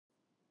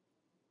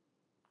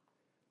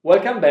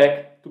Welcome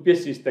back to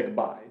PSC's Tech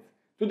Byte.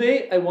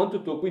 Today I want to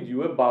talk with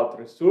you about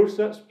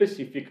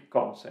resource-specific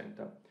consent,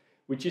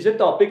 which is a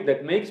topic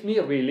that makes me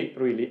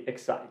really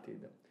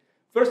excited.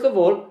 First of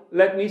all,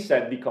 let me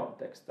set the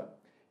context.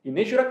 In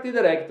Azure Active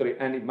Directory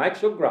and in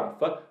Microsoft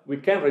Graph, we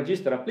can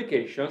register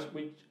applications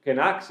which can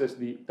access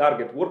the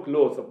target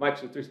workloads of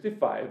Microsoft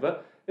 365,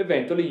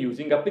 eventually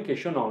using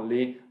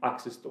application-only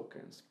access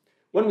tokens.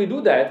 When we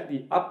do that,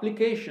 the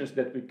applications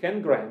that we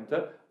can grant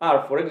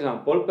are, for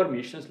example,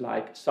 permissions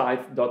like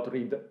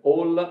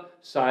site.read_all,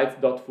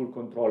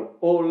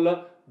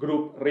 site.fullcontrol_all,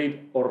 group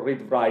read or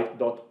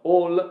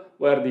read_write.all,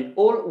 where the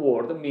all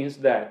word means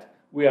that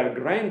we are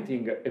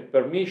granting a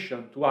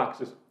permission to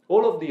access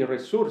all of the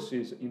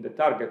resources in the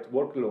target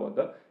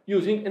workload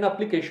using an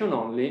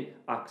application-only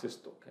access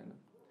token.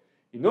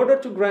 In order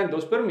to grant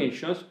those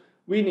permissions,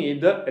 we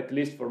need, at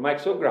least for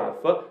Microsoft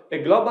Graph, a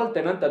global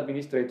tenant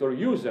administrator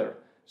user.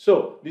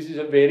 So this is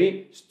a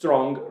very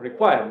strong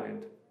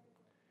requirement.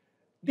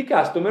 The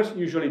customers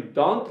usually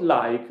don't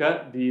like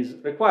this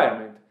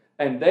requirement,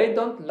 and they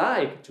don't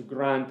like to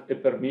grant a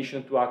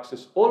permission to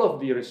access all of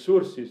the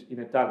resources in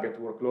a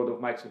target workload of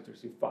Microsoft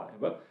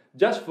 365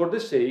 just for the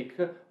sake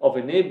of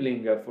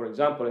enabling, for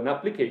example, an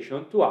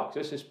application to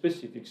access a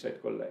specific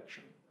site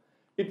collection.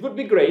 It would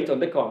be great, on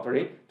the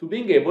contrary, to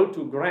being able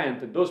to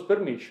grant those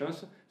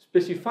permissions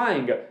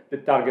specifying the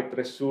target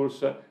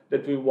resource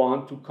that we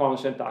want to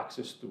consent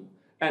access to.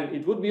 And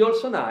it would be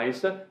also nice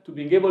to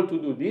be able to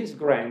do this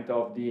grant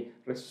of the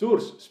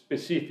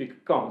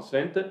resource-specific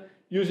consent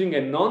using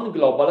a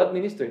non-global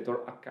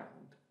administrator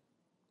account.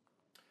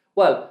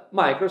 Well,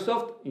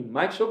 Microsoft, in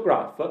Microsoft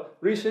Graph,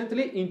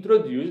 recently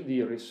introduced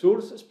the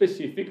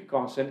resource-specific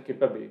consent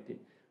capability,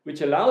 which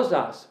allows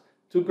us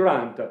to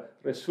grant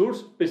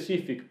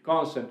resource-specific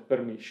consent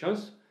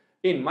permissions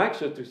in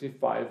Microsoft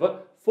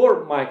 365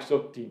 for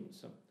Microsoft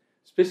Teams.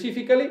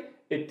 Specifically,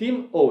 a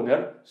team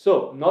owner,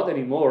 so not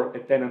anymore a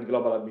tenant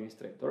global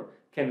administrator,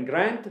 can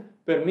grant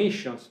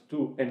permissions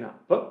to an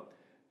app,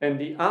 and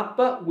the app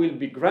will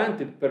be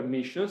granted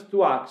permissions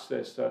to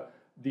access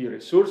the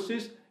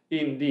resources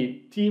in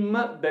the team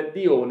that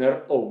the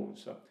owner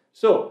owns.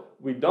 So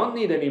we don't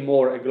need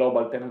anymore a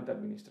global tenant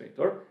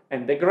administrator,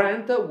 and the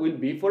grant will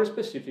be for a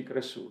specific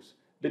resource,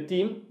 the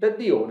team that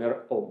the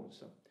owner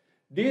owns.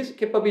 This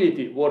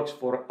capability works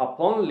for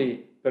app-only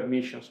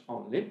permissions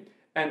only,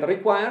 and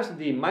requires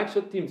the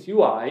Microsoft Teams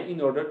UI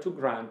in order to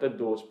grant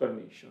those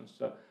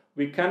permissions.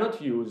 We cannot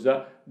use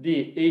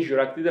the Azure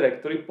Active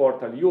Directory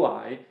portal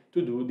UI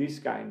to do this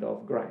kind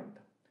of grant.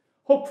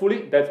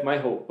 Hopefully, that's my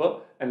hope,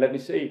 and let me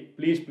say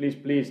please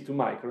to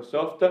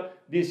Microsoft,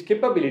 this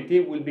capability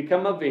will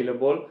become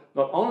available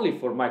not only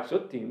for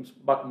Microsoft Teams,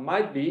 but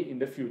might be in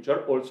the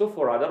future also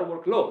for other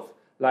workloads,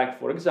 like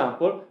for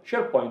example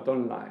SharePoint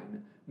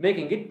Online,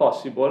 making it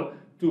possible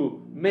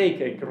to make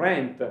a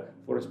grant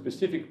for a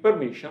specific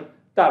permission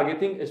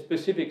targeting a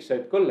specific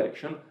site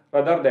collection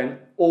rather than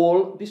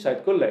all the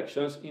site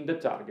collections in the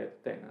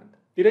target tenant.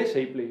 Did I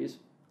say please?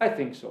 I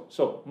think so.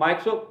 So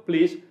Microsoft,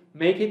 please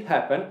make it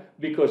happen,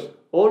 because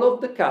all of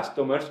the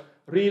customers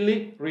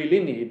really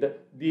need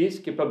this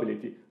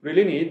capability,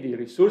 really need the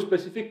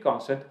resource-specific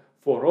consent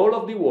for all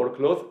of the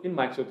workloads in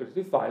Microsoft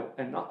 365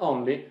 and not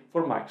only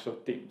for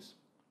Microsoft Teams.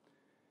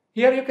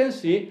 Here you can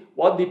see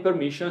what the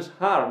permissions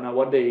are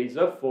nowadays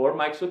for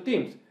Microsoft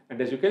Teams. And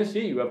as you can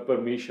see, you have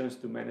permissions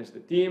to manage the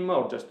team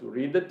or just to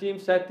read the team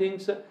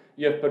settings.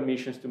 You have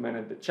permissions to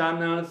manage the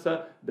channels,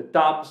 the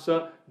tabs,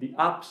 the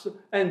apps,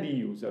 and the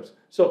users.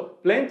 So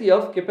plenty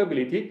of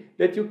capability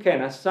that you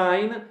can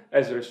assign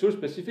as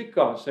resource-specific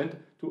consent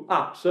to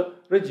apps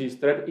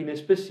registered in a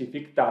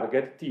specific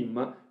target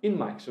team in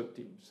Microsoft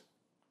Teams.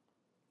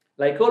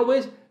 Like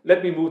always,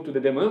 let me move to the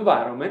demo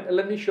environment and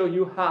let me show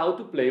you how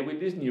to play with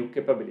this new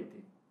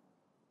capability.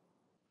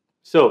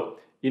 So,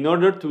 in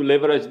order to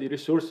leverage the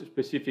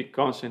resource-specific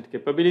consent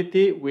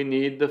capability, we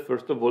need,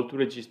 first of all, to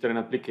register an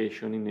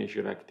application in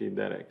Azure Active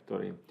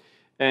Directory.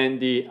 And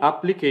the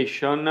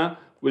application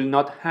will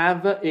not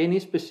have any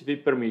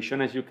specific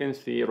permission, as you can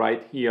see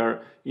right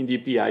here in the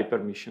API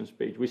permissions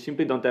page. We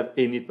simply don't have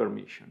any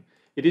permission.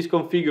 It is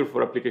configured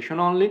for application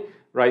only.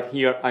 Right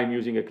here, I'm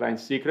using a client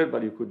secret,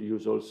 but you could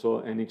use also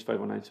an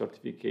X509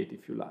 certificate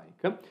if you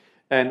like.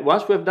 And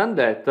once we have done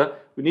that,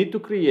 we need to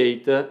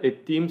create a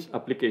Teams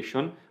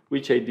application,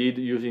 which I did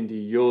using the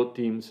Yo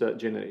Teams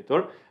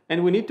generator,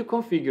 and we need to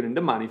configure in the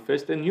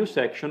manifest a new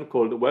section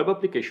called Web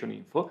Application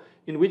Info,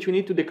 in which we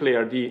need to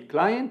declare the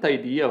client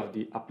ID of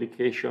the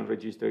application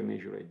registered in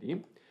Azure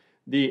AD,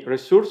 the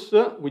resource,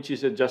 which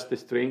is just a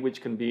string, which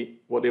can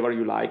be whatever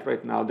you like.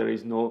 Right now, there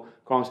is no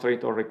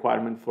constraint or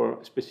requirement for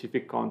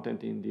specific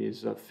content in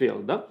this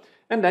field.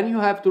 And then you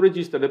have to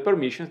register the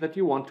permissions that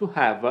you want to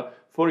have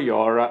for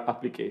your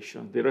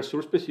application. The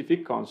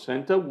resource-specific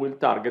consent will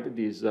target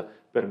these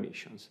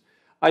permissions.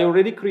 I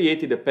already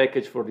created a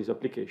package for this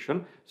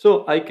application,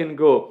 so I can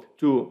go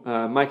to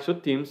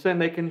Microsoft Teams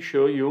and I can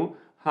show you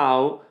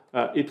how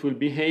it will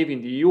behave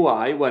in the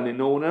UI when an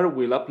owner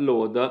will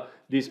upload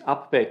this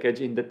app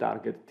package in the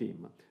target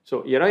team.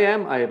 So here I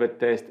am, I have a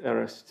test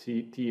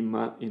RSC team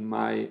in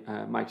my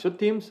Microsoft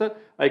Teams.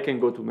 I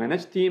can go to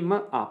Manage Team,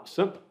 Apps,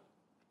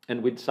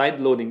 and with side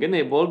loading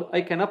enabled,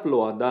 I can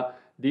upload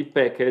the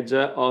package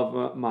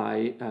of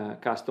my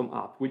custom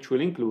app, which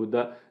will include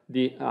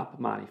the app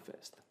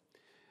manifest.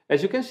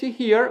 As you can see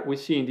here, we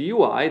see in the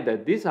UI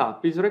that this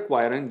app is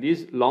requiring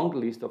this long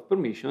list of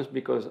permissions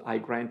because I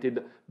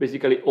granted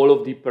basically all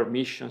of the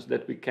permissions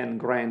that we can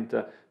grant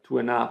to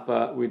an app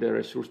with a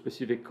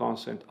resource-specific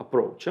consent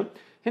approach.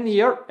 And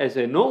here, as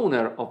an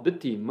owner of the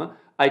team,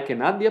 I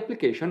can add the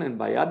application, and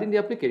by adding the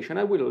application,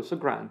 I will also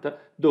grant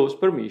those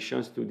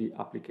permissions to the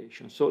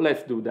application. So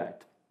let's do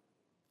that.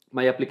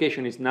 My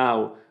application is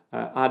now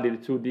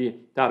added to the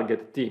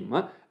target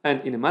team,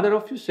 and in a matter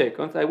of few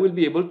seconds I will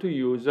be able to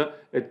use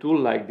a tool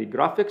like the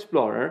Graph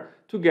Explorer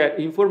to get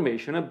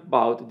information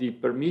about the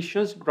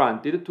permissions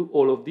granted to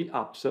all of the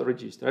apps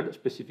registered,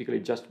 specifically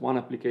just one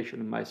application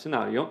in my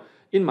scenario,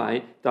 in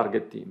my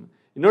target team.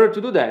 In order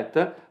to do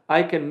that,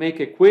 I can make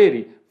a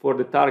query for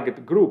the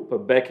target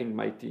group backing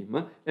my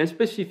team, and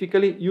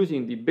specifically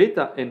using the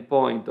beta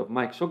endpoint of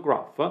Microsoft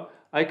Graph,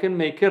 I can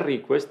make a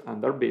request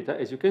under beta,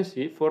 as you can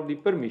see, for the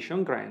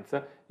permission grants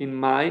in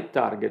my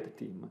target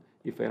team.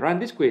 If I run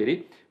this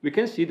query, we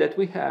can see that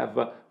we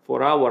have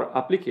for our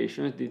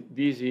applications,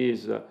 this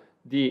is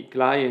the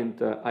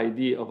client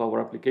ID of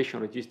our application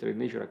registered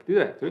in Azure Active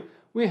Directory,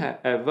 we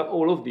have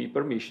all of the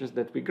permissions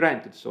that we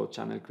granted, so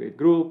channel create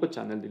group,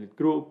 channel delete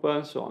group,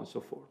 and so on and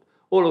so forth.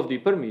 All of the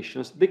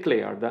permissions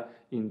declared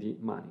in the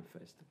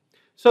manifest.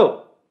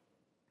 So,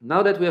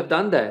 now that we have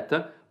done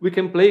that, we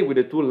can play with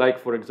a tool like,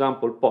 for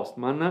example,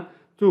 Postman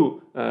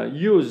to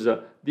use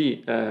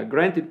the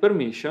granted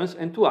permissions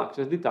and to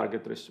access the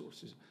target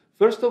resources.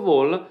 First of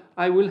all,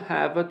 I will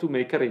have to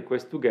make a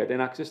request to get an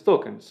access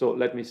token. So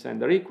let me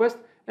send a request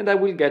and I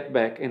will get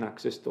back an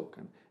access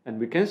token. And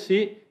we can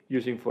see,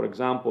 using, for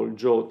example,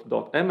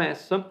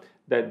 jot.ms,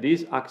 that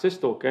this access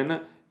token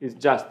is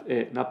just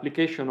an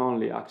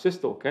application-only access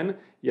token.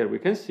 Here we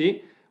can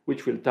see,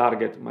 which will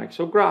target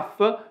Microsoft Graph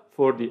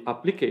for the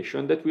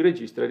application that we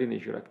registered in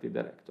Azure Active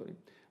Directory.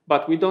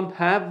 But we don't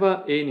have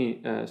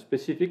any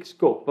specific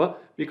scope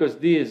because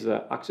this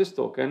access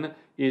token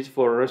is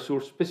for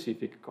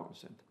resource-specific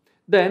consent.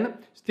 Then,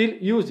 still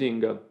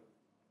using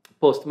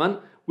Postman,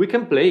 we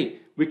can play.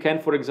 We can,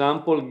 for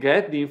example,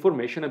 get the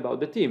information about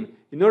the team.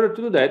 In order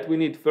to do that, we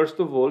need first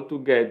of all to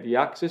get the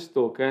access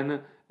token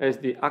as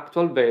the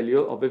actual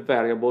value of a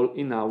variable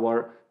in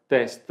our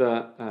test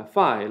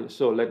file.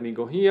 So let me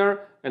go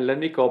here and let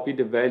me copy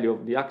the value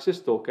of the access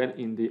token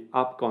in the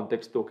app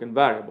context token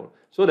variable,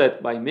 so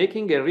that by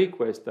making a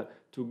request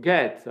to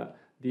get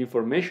the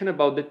information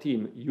about the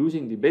team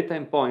using the beta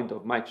endpoint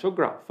of Microsoft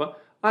Graph,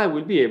 I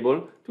will be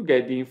able to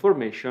get the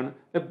information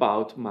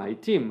about my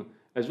team,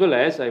 as well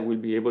as I will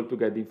be able to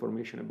get the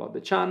information about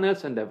the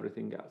channels and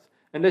everything else.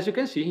 And as you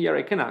can see here,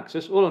 I can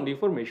access all of the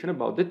information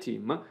about the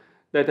team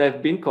that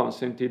I've been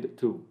consented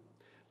to.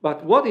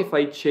 But what if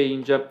I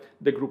change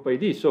the group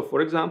ID? So,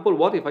 for example,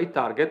 what if I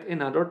target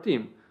another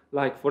team?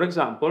 Like, for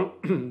example,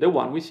 the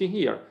one we see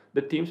here,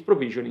 the Teams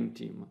provisioning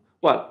team.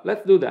 Well,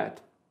 let's do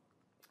that.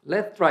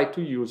 Let's try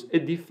to use a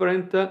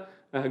different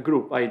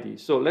group ID.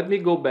 So let me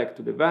go back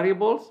to the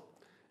variables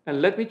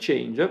and let me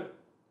change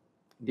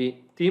the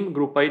team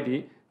group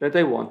ID that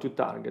I want to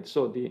target.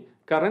 So the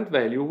current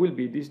value will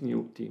be this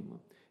new team.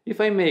 If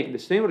I make the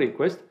same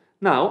request,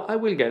 now I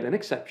will get an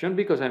exception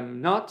because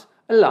I'm not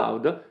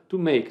allowed to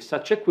make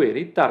such a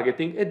query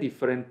targeting a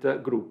different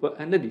group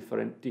and a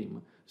different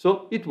team.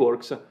 So it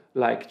works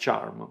like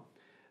charm.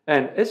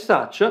 And as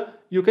such,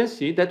 you can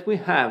see that we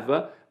have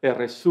a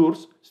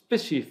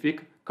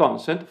resource-specific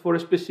consent for a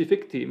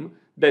specific team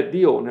that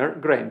the owner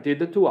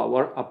granted to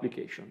our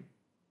application.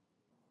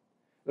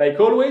 Like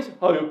always,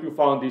 I hope you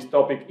found this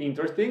topic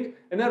interesting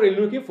and I'm really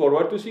looking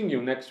forward to seeing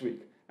you next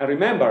week. And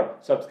remember,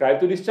 subscribe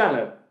to this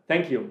channel.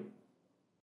 Thank you.